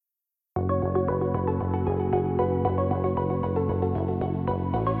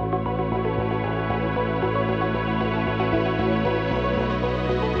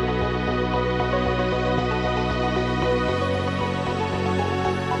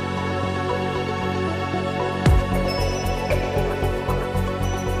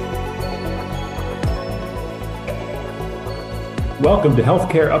Welcome to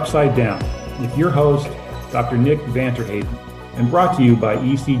Healthcare Upside Down with your host, Dr. Nick Vanterhaden, and brought to you by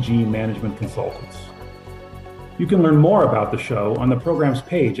ECG Management Consultants. You can learn more about the show on the program's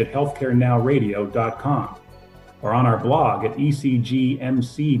page at healthcarenowradio.com or on our blog at ecgmc.com/HUD.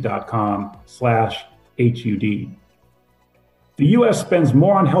 The U.S. spends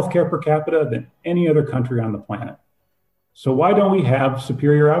more on healthcare per capita than any other country on the planet. So why don't we have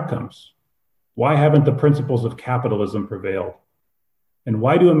superior outcomes? Why haven't the principles of capitalism prevailed? And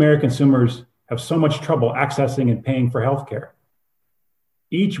why do American consumers have so much trouble accessing and paying for healthcare?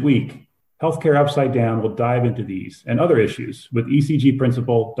 Each week, Healthcare Upside Down will dive into these and other issues with ECG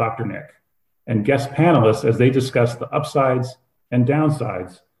principal Dr. Nick and guest panelists as they discuss the upsides and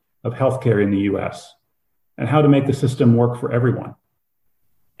downsides of healthcare in the US and how to make the system work for everyone.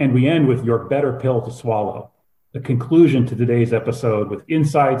 And we end with your better pill to swallow, the conclusion to today's episode with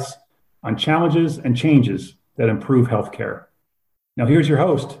insights on challenges and changes that improve healthcare. Now here's your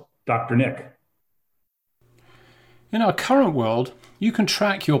host, Dr. Nick. In our current world, you can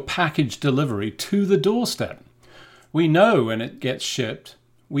track your package delivery to the doorstep. We know when it gets shipped.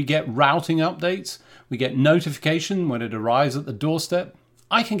 We get routing updates. We get notification when it arrives at the doorstep.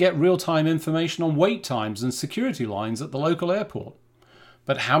 I can get real-time information on wait times and security lines at the local airport.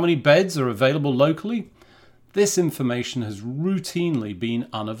 But how many beds are available locally? This information has routinely been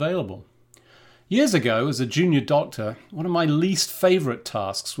unavailable. Years ago, as a junior doctor, one of my least favourite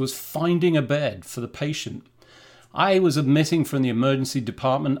tasks was finding a bed for the patient. I was admitting from the emergency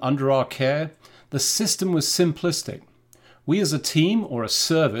department under our care. The system was simplistic. We as a team or a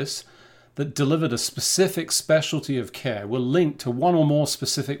service that delivered a specific specialty of care were linked to one or more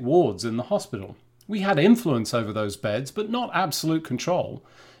specific wards in the hospital. We had influence over those beds, but not absolute control.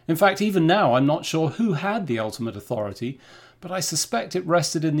 In fact, even now, I'm not sure who had the ultimate authority, but I suspect it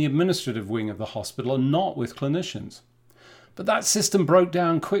rested in the administrative wing of the hospital and not with clinicians. But that system broke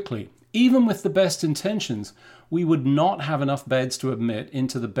down quickly. Even with the best intentions, we would not have enough beds to admit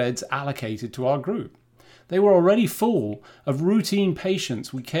into the beds allocated to our group. They were already full of routine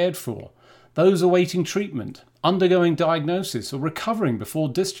patients we cared for, those awaiting treatment, undergoing diagnosis, or recovering before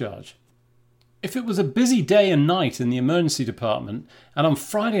discharge. If it was a busy day and night in the emergency department, and on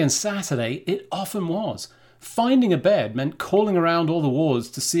Friday and Saturday, it often was, finding a bed meant calling around all the wards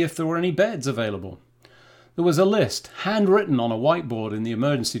to see if there were any beds available. There was a list, handwritten on a whiteboard in the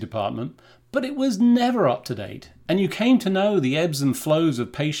emergency department, but it was never up to date, and you came to know the ebbs and flows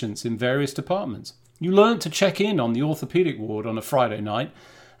of patients in various departments. You learnt to check in on the orthopedic ward on a Friday night,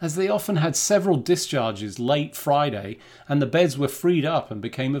 as they often had several discharges late Friday, and the beds were freed up and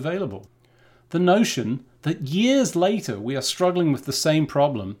became available. The notion that years later we are struggling with the same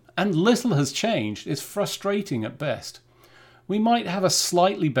problem and little has changed is frustrating at best. We might have a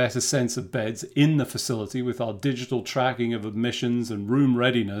slightly better sense of beds in the facility with our digital tracking of admissions and room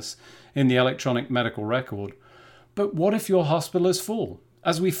readiness in the electronic medical record. But what if your hospital is full,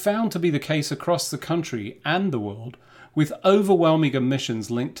 as we found to be the case across the country and the world, with overwhelming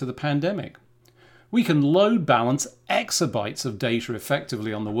admissions linked to the pandemic? We can load balance exabytes of data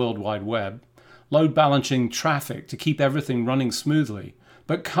effectively on the World Wide Web, load balancing traffic to keep everything running smoothly,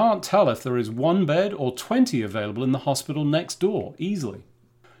 but can't tell if there is one bed or 20 available in the hospital next door easily.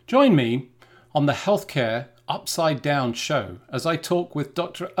 Join me on the Healthcare Upside Down show as I talk with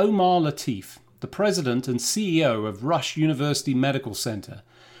Dr. Omar Latif, the president and CEO of Rush University Medical Center,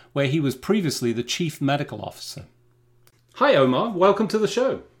 where he was previously the chief medical officer. Hi Omar, welcome to the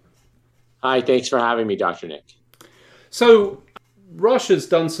show. Hi, thanks for having me, Dr. Nick. So, Rush has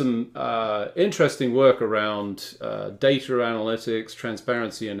done some interesting work around data analytics,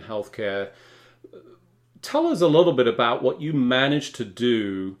 transparency in healthcare. Tell us a little bit about what you managed to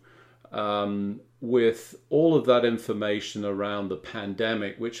do with all of that information around the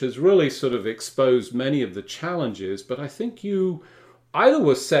pandemic, which has really sort of exposed many of the challenges, but I think you either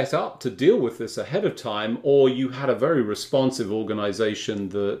were set up to deal with this ahead of time, or you had a very responsive organization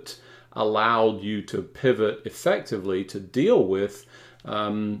that allowed you to pivot effectively to deal with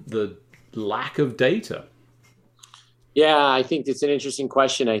the lack of data? Yeah, I think it's an interesting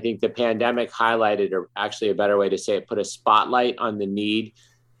question. I think the pandemic highlighted, or actually a better way to say it, put a spotlight on the need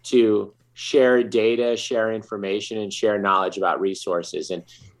to share data, share information, and share knowledge about resources. And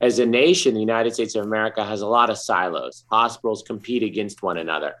as a nation, the United States of America has a lot of silos. Hospitals compete against one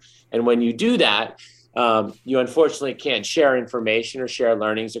another. And when you do that, you unfortunately can't share information or share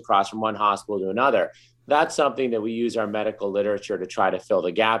learnings across from one hospital to another. That's something that we use our medical literature to try to fill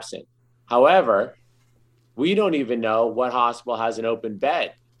the gaps in. However, we don't even know what hospital has an open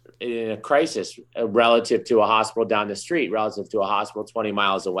bed in a crisis relative to a hospital down the street, relative to a hospital 20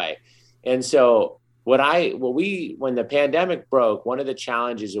 miles away. And so When the pandemic broke, one of the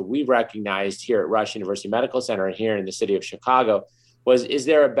challenges that we recognized here at Rush University Medical Center and here in the city of Chicago was, is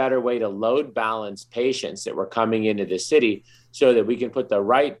there a better way to load balance patients that were coming into the city so that we can put the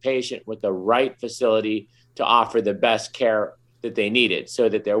right patient with the right facility to offer the best care that they needed, so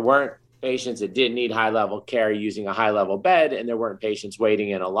that there weren't patients that didn't need high-level care using a high-level bed, and there weren't patients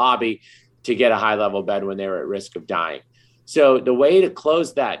waiting in a lobby to get a high-level bed when they were at risk of dying. So the way to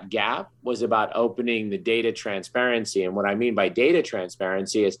close that gap was about opening the data transparency. And what I mean by data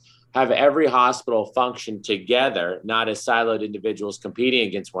transparency is have every hospital function together, not as siloed individuals competing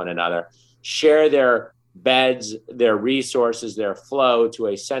against one another, share their beds, their resources, their flow to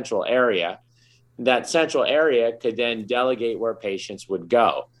a central area. That central area could then delegate where patients would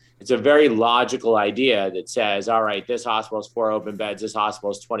go. It's a very logical idea that says, all right, this hospital has 4 open beds, this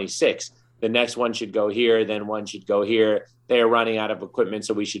hospital has 26. The next one should go here, then one should go here. They are running out of equipment,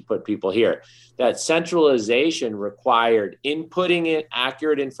 so we should put people here. That centralization required inputting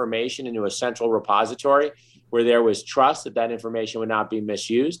accurate information into a central repository where there was trust that that information would not be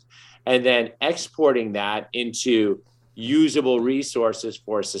misused, and then exporting that into usable resources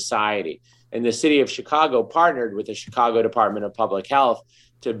for society. And the city of Chicago partnered with the Chicago Department of Public Health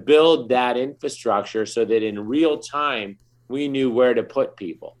to build that infrastructure so that in real time, we knew where to put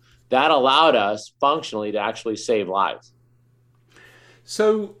people. That allowed us functionally to actually save lives.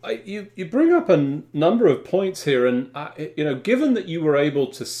 So you bring up a number of points here, and given that you were able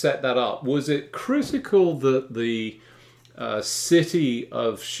to set that up, was it critical that the city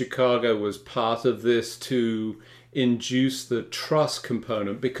of Chicago was part of this to induce the trust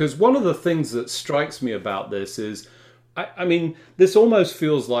component? Because one of the things that strikes me about this is, I mean, this almost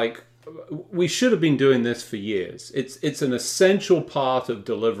feels like we should have been doing this for years. It's an essential part of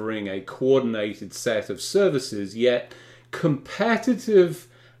delivering a coordinated set of services, yet competitive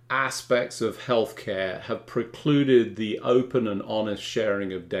aspects of healthcare have precluded the open and honest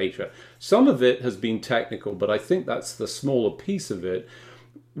sharing of data. Some of it has been technical, but I think that's the smaller piece of it.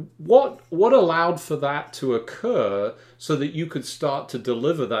 What allowed for that to occur so that you could start to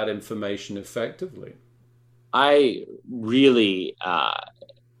deliver that information effectively? I really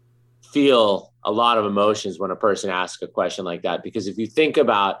feel a lot of emotions when a person asks a question like that, because if you think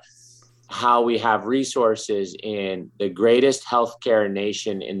about how we have resources in the greatest healthcare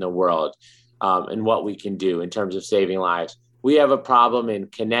nation in the world, and what we can do in terms of saving lives, we have a problem in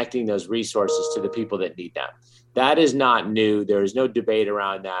connecting those resources to the people that need them. That is not new. There is no debate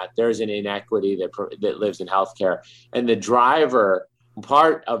around that. There's an inequity that lives in healthcare, and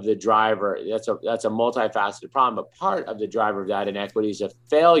part of the driver, that's a multifaceted problem, but part of the driver of that inequity is a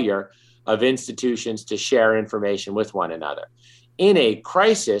failure of institutions to share information with one another. In a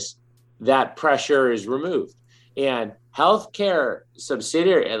crisis, that pressure is removed. And healthcare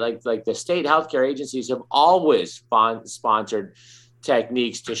subsidiary, like the state healthcare agencies, have always sponsored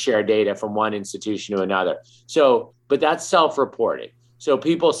techniques to share data from one institution to another. But that's self-reporting. So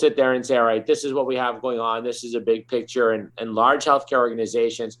people sit there and say, all right, this is what we have going on. This is a big picture. And large healthcare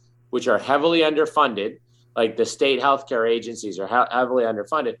organizations, which are heavily underfunded, like the state healthcare agencies are heavily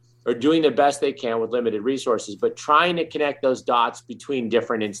underfunded, are doing the best they can with limited resources, but trying to connect those dots between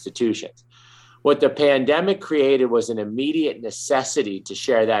different institutions. What the pandemic created was an immediate necessity to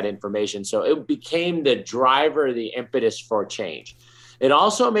share that information. So it became the driver, the impetus for change. It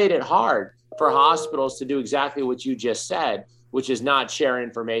also made it hard for hospitals to do exactly what you just said, which is not share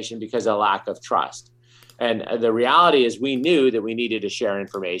information because of lack of trust. And the reality is we knew that we needed to share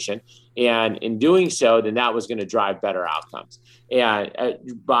information. And in doing so, then that was going to drive better outcomes, and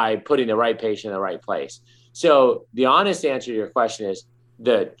by putting the right patient in the right place. So the honest answer to your question is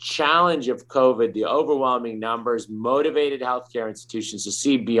the challenge of COVID, the overwhelming numbers, motivated healthcare institutions to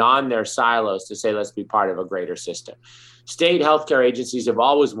see beyond their silos to say, let's be part of a greater system. State healthcare agencies have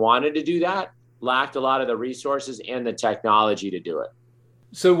always wanted to do that, lacked a lot of the resources and the technology to do it.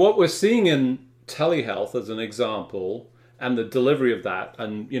 So what we're seeing in telehealth, as an example, and the delivery of that,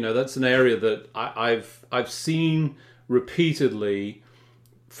 and that's an area that I've seen repeatedly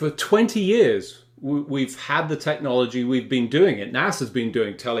for 20 years. We've had the technology, we've been doing it. NASA's been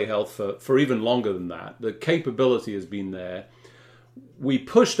doing telehealth for even longer than that. The capability has been there. We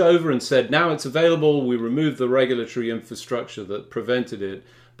pushed over and said, now it's available. We removed the regulatory infrastructure that prevented it.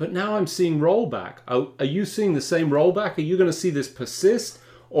 But now I'm seeing rollback. Are you seeing the same rollback? Are you going to see this persist?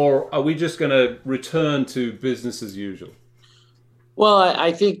 Or are we just going to return to business as usual? Well,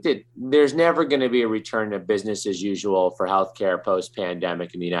 I think that there's never going to be a return to business as usual for healthcare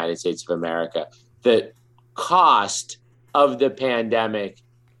post-pandemic in the United States of America. The cost of the pandemic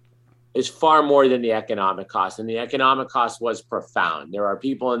is far more than the economic cost. And the economic cost was profound. There are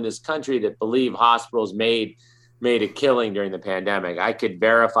people in this country that believe hospitals made a killing during the pandemic. I could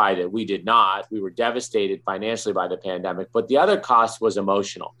verify that we did not. We were devastated financially by the pandemic, but the other cost was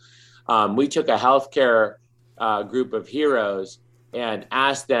emotional. We took a healthcare group of heroes and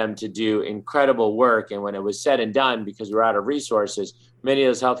asked them to do incredible work. And when it was said and done, because we were out of resources, many of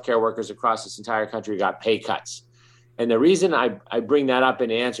those healthcare workers across this entire country got pay cuts. And the reason I bring that up in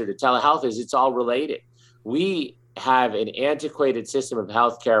answer to telehealth is it's all related. We have an antiquated system of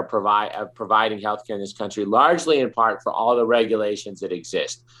healthcare providing healthcare in this country, largely in part for all the regulations that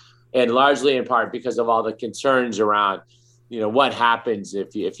exist, and largely in part because of all the concerns around, what happens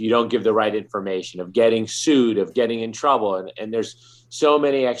if you don't give the right information, of getting sued, of getting in trouble, and there's so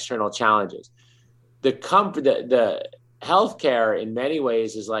many external challenges. The healthcare in many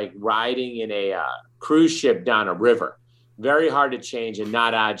ways is like riding in a cruise ship down a river. Very hard to change and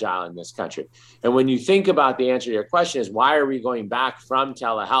not agile in this country. And when you think about the answer to your question is, why are we going back from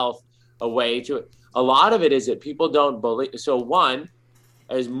telehealth away to it? A lot of it is that people don't believe. So one,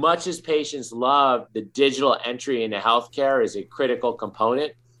 as much as patients love the digital entry into healthcare as a critical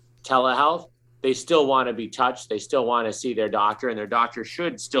component, telehealth, they still want to be touched. They still want to see their doctor, and their doctor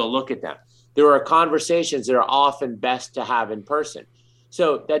should still look at them. There are conversations that are often best to have in person.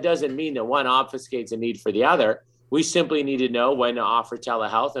 So that doesn't mean that one obfuscates a need for the other. We simply need to know when to offer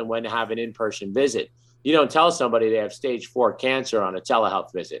telehealth and when to have an in-person visit. You don't tell somebody they have stage 4 cancer on a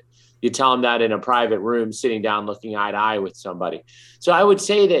telehealth visit. You tell them that in a private room, sitting down, looking eye to eye with somebody. So I would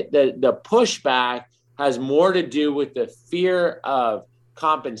say that the pushback has more to do with the fear of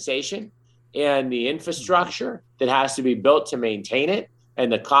compensation and the infrastructure that has to be built to maintain it,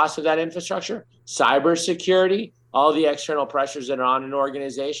 and the cost of that infrastructure, cybersecurity, all the external pressures that are on an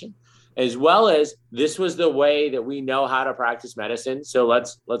organization, as well as this was the way that we know how to practice medicine. So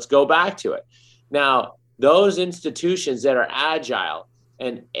let's go back to it. Now, those institutions that are agile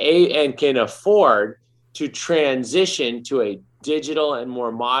and can afford to transition to a digital and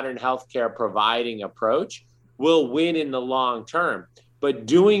more modern healthcare providing approach will win in the long term. But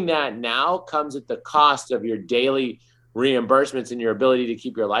doing that now comes at the cost of your daily reimbursements and your ability to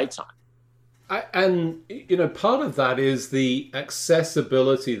keep your lights on. Part of that is the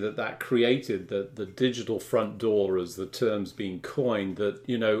accessibility that created, the digital front door, as the term's being coined, that,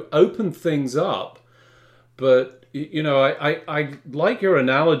 opened things up. But, I like your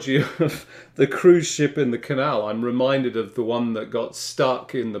analogy of the cruise ship in the canal. I'm reminded of the one that got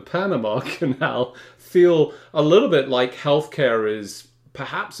stuck in the Panama Canal. Feel a little bit like healthcare is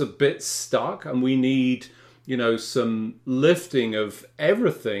perhaps a bit stuck, and we need, some lifting of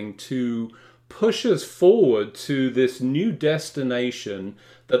everything to push us forward to this new destination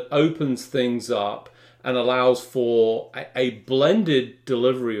that opens things up and allows for a blended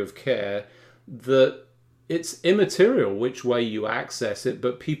delivery of care that it's immaterial which way you access it,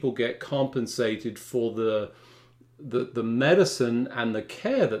 but people get compensated for the medicine and the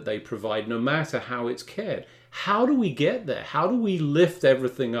care that they provide, no matter how it's cared. How do we get there? How do we lift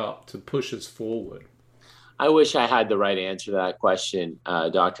everything up to push us forward? I wish I had the right answer to that question,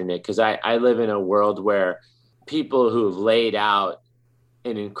 Dr. Nick, because I live in a world where people who've laid out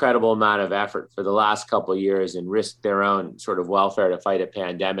an incredible amount of effort for the last couple of years and risked their own sort of welfare to fight a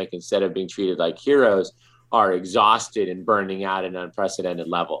pandemic instead of being treated like heroes are exhausted and burning out at an unprecedented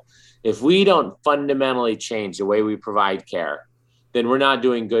level. If we don't fundamentally change the way we provide care, then we're not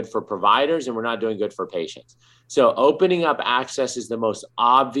doing good for providers and we're not doing good for patients. So opening up access is the most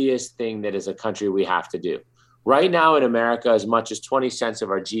obvious thing that as a country we have to do. Right now in America, as much as 20 cents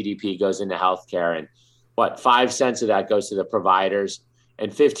of our GDP goes into healthcare, and 5 cents of that goes to the providers,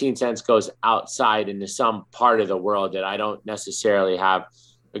 and 15 cents goes outside into some part of the world that I don't necessarily have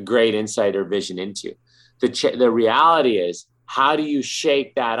a great insight or vision into. The reality is, how do you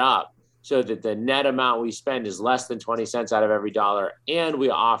shake that up so that the net amount we spend is less than 20 cents out of every dollar, and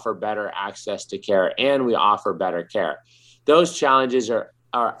we offer better access to care, and we offer better care? Those challenges are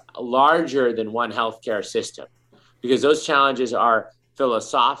larger than one healthcare system, because those challenges are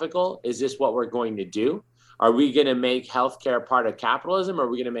philosophical. Is this what we're going to do? Are we going to make healthcare part of capitalism, or are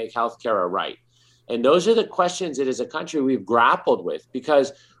we going to make healthcare a right? And those are the questions that as a country we've grappled with,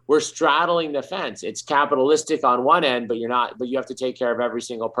 because we're straddling the fence. It's capitalistic on one end, but you have to take care of every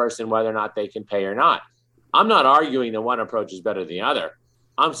single person, whether or not they can pay or not. I'm not arguing that one approach is better than the other.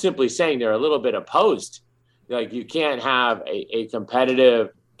 I'm simply saying they're a little bit opposed. Like, you can't have a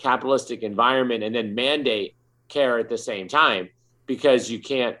competitive capitalistic environment and then mandate care at the same time, because you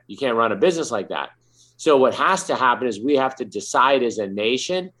can't run a business like that. So what has to happen is we have to decide as a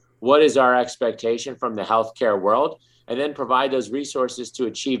nation, what is our expectation from the healthcare world? and then provide those resources to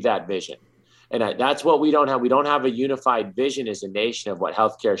achieve that vision. And that's what we don't have. We don't have a unified vision as a nation of what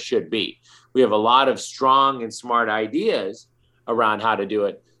healthcare should be. We have a lot of strong and smart ideas around how to do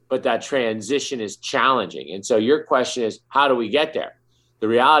it, but that transition is challenging. And so your question is, how do we get there? The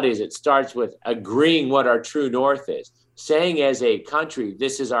reality is it starts with agreeing what our true north is, saying as a country,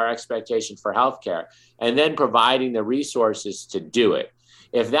 this is our expectation for healthcare, and then providing the resources to do it.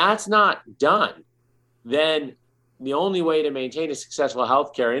 If that's not done, then the only way to maintain a successful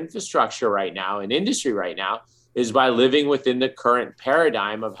healthcare infrastructure right now and industry right now is by living within the current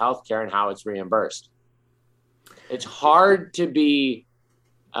paradigm of healthcare and how it's reimbursed. It's hard to be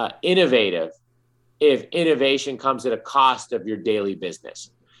innovative if innovation comes at a cost of your daily business,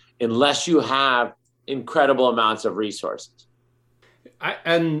 unless you have incredible amounts of resources.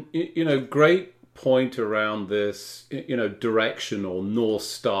 Great point around this, direction or North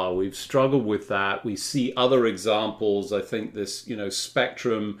Star. We've struggled with that. We see other examples. I think this,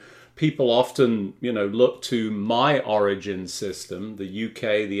 spectrum, people often, look to my origin system, the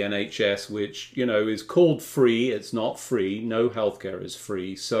UK, the NHS, which, is called free. It's not free. No healthcare is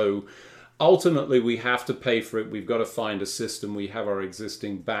free. So ultimately we have to pay for it. We've got to find a system. We have our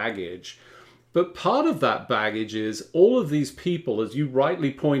existing baggage. But part of that baggage is all of these people, as you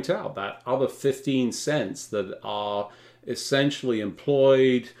rightly point out, that other 15 cents that are essentially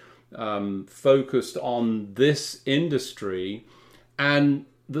employed, focused on this industry, and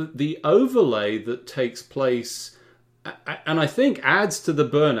the overlay that takes place, and I think adds to the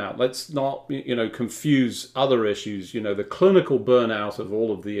burnout. Let's not, confuse other issues. The clinical burnout of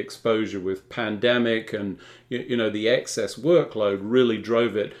all of the exposure with pandemic and, the excess workload really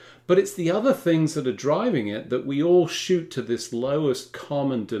drove it. But it's the other things that are driving it that we all shoot to this lowest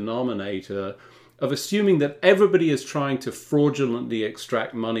common denominator of assuming that everybody is trying to fraudulently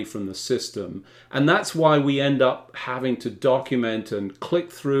extract money from the system. And that's why we end up having to document and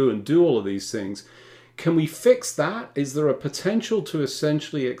click through and do all of these things. Can we fix that? Is there a potential to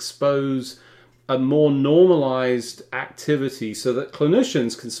essentially expose a more normalized activity so that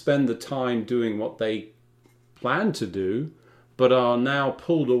clinicians can spend the time doing what they plan to do, but are now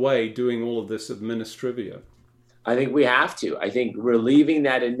pulled away doing all of this administrivia? I think we have to. I think relieving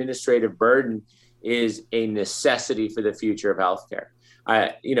that administrative burden is a necessity for the future of healthcare.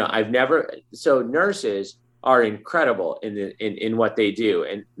 Nurses are incredible in what they do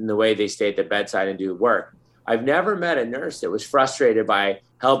and in the way they stay at the bedside and do work. I've never met a nurse that was frustrated by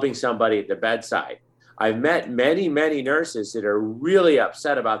helping somebody at the bedside. I've met many, many nurses that are really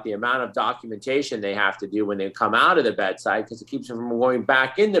upset about the amount of documentation they have to do when they come out of the bedside because it keeps them from going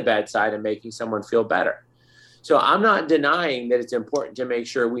back in the bedside and making someone feel better. So I'm not denying that it's important to make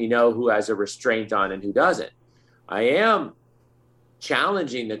sure we know who has a restraint on and who doesn't. I am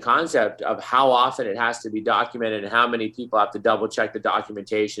challenging the concept of how often it has to be documented and how many people have to double check the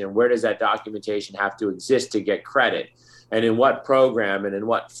documentation and where does that documentation have to exist to get credit. And in what program and in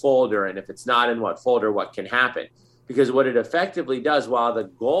what folder, and if it's not in what folder, what can happen? Because what it effectively does, while the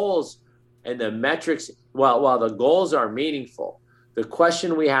goals and the metrics, while the goals are meaningful, the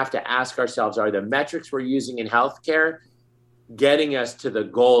question we have to ask ourselves are the metrics we're using in healthcare getting us to the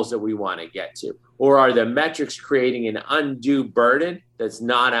goals that we want to get to? Or are the metrics creating an undue burden that's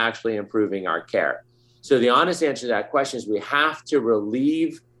not actually improving our care? So the honest answer to that question is we have to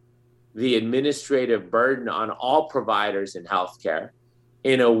relieve the administrative burden on all providers in healthcare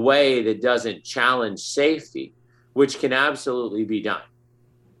in a way that doesn't challenge safety, which can absolutely be done.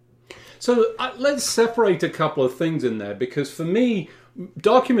 So let's separate a couple of things in there, because for me,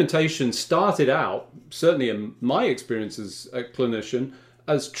 documentation started out, certainly in my experience as a clinician,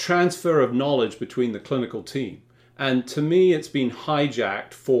 as transfer of knowledge between the clinical team. And to me, it's been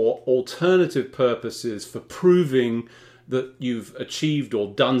hijacked for alternative purposes, for proving that you've achieved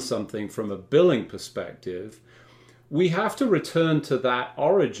or done something from a billing perspective. We have to return to that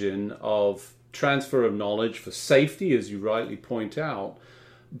origin of transfer of knowledge for safety, as you rightly point out.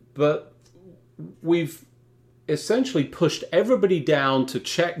 But we've essentially pushed everybody down to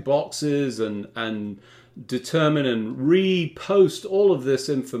check boxes and determine and repost all of this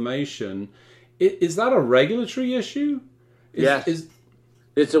information. Is that a regulatory issue? Yes.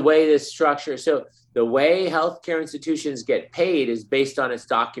 It's a way that's structured. So the way healthcare institutions get paid is based on its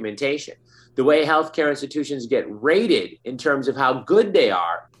documentation. The way healthcare institutions get rated in terms of how good they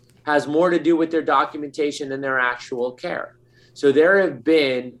are has more to do with their documentation than their actual care. So there have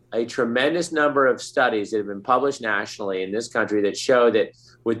been a tremendous number of studies that have been published nationally in this country that show that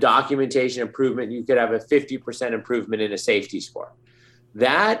with documentation improvement, you could have a 50% improvement in a safety score.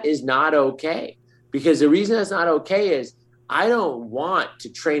 That is not okay, because the reason that's not okay is I don't want to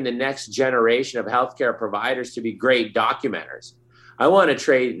train the next generation of healthcare providers to be great documenters. I want to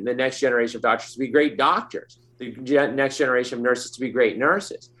train the next generation of doctors to be great doctors, the next generation of nurses to be great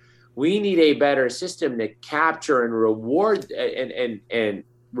nurses. We need a better system to capture and reward and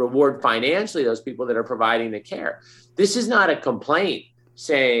reward financially those people that are providing the care. This is not a complaint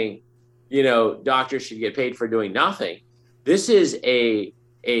saying, doctors should get paid for doing nothing. This is a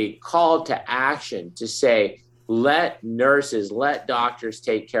call to action to say, let nurses, let doctors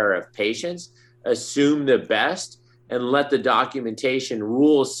take care of patients, assume the best, and let the documentation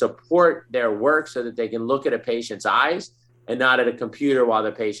rules support their work so that they can look at a patient's eyes and not at a computer while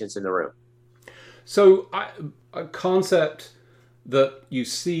the patient's in the room. So a concept that you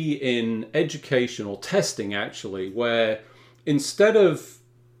see in educational testing, actually, where instead of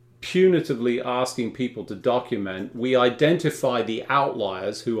punitively asking people to document, we identify the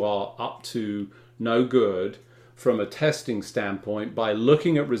outliers who are up to no good from a testing standpoint by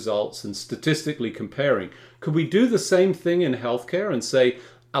looking at results and statistically comparing. Could we do the same thing in healthcare and say,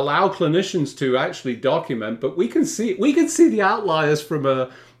 allow clinicians to actually document, but we can see the outliers from a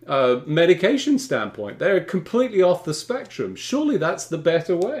medication standpoint? They're completely off the spectrum. Surely that's the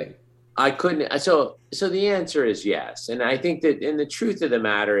better way. So the answer is yes. And I think that, and the truth of the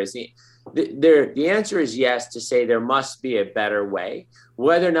matter is the answer is yes, to say there must be a better way.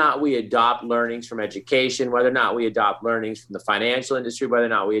 Whether or not we adopt learnings from education, whether or not we adopt learnings from the financial industry, whether or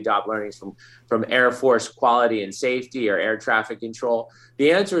not we adopt learnings from Air Force quality and safety or air traffic control,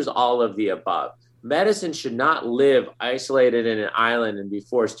 the answer is all of the above. Medicine should not live isolated in an island and be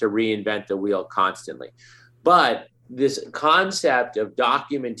forced to reinvent the wheel constantly. But this concept of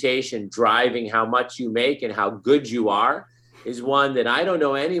documentation driving how much you make and how good you are is one that I don't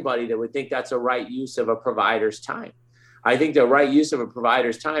know anybody that would think that's a right use of a provider's time. I think the right use of a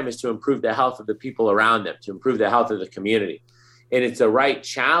provider's time is to improve the health of the people around them, to improve the health of the community. And it's a right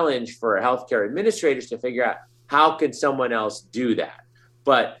challenge for healthcare administrators to figure out, how can someone else do that?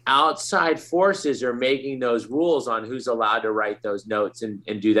 But outside forces are making those rules on who's allowed to write those notes and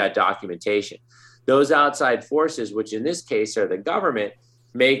do that documentation. Those outside forces, which in this case are the government,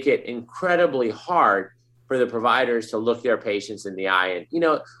 make it incredibly hard for the providers to look their patients in the eye. And,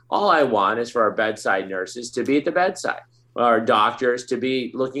 all I want is for our bedside nurses to be at the bedside, our doctors to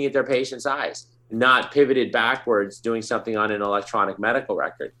be looking at their patients' eyes, not pivoted backwards, doing something on an electronic medical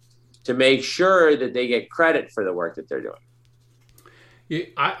record, to make sure that they get credit for the work that they're doing.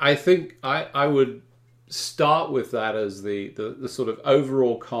 I think I would start with that as the sort of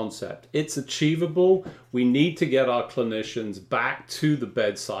overall concept. It's achievable. We need to get our clinicians back to the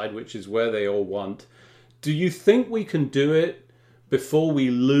bedside, which is where they all want. Do you think we can do it before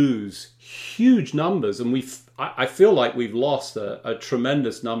we lose huge numbers? And I feel like we've lost a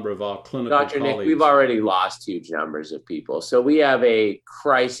tremendous number of our clinical Dr. colleagues. Nick, we've already lost huge numbers of people. So we have a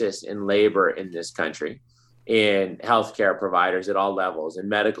crisis in labor in this country, in healthcare providers at all levels, in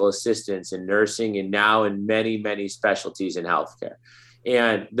medical assistants, in nursing, and now in many, many specialties in healthcare.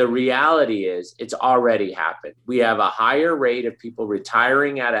 And the reality is it's already happened. We have a higher rate of people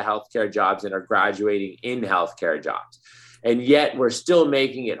retiring out of healthcare jobs than are graduating in healthcare jobs. And yet we're still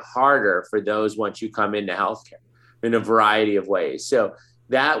making it harder for those once you come into healthcare in a variety of ways. So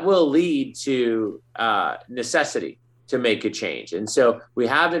that will lead to necessity to make a change. And so we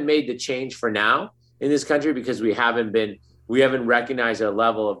haven't made the change for now in this country because we haven't recognized a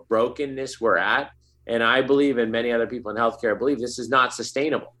level of brokenness we're at. And I believe, and many other people in healthcare believe, this is not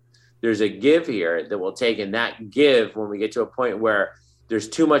sustainable. There's a give here that will take, and that give, when we get to a point where there's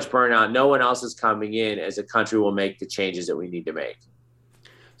too much burnout, no one else is coming in, as a country will make the changes that we need to make.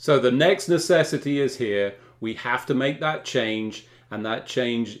 So the next necessity is here. We have to make that change, and that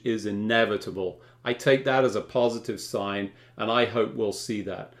change is inevitable. I take that as a positive sign, and I hope we'll see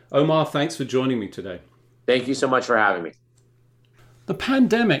that. Omar, thanks for joining me today. Thank you so much for having me. The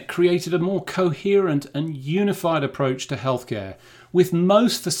pandemic created a more coherent and unified approach to healthcare, with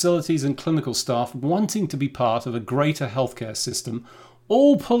most facilities and clinical staff wanting to be part of a greater healthcare system,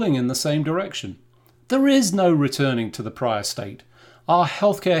 all pulling in the same direction. There is no returning to the prior state. Our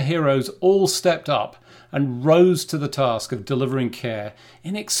healthcare heroes all stepped up and rose to the task of delivering care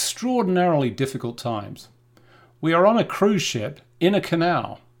in extraordinarily difficult times. We are on a cruise ship in a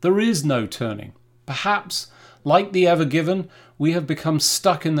canal. There is no turning. Perhaps, like the Ever Given, we have become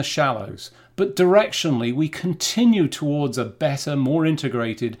stuck in the shallows, but directionally we continue towards a better, more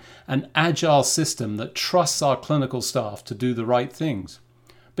integrated and agile system that trusts our clinical staff to do the right things.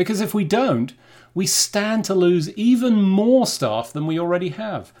 Because if we don't, we stand to lose even more staff than we already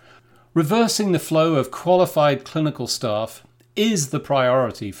have. Reversing the flow of qualified clinical staff is the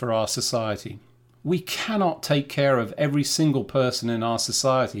priority for our society. We cannot take care of every single person in our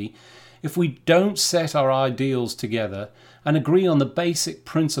society if we don't set our ideals together and agree on the basic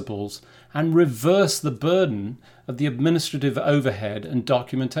principles and reverse the burden of the administrative overhead and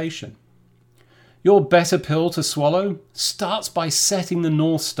documentation. Your better pill to swallow starts by setting the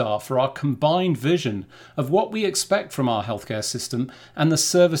North Star for our combined vision of what we expect from our healthcare system and the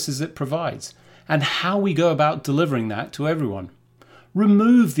services it provides, and how we go about delivering that to everyone.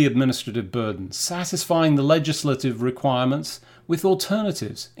 Remove the administrative burden, satisfying the legislative requirements with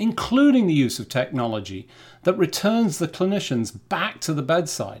alternatives, including the use of technology that returns the clinicians back to the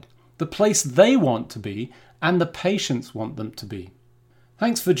bedside, the place they want to be and the patients want them to be.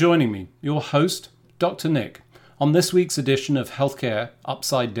 Thanks for joining me, your host, Dr. Nick, on this week's edition of Healthcare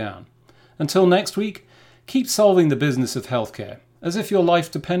Upside Down. Until next week, keep solving the business of healthcare as if your life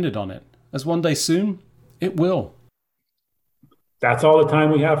depended on it, as one day soon, it will. That's all the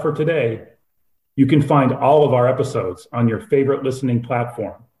time we have for today. You can find all of our episodes on your favorite listening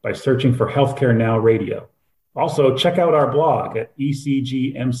platform by searching for Healthcare Now Radio. Also, check out our blog at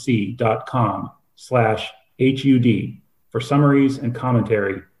ecgmc.com/HUD for summaries and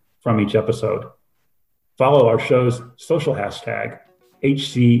commentary from each episode. Follow our show's social hashtag,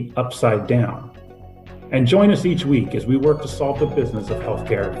 HCUpsideDown. And join us each week as we work to solve the business of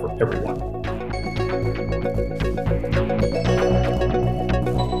healthcare for everyone.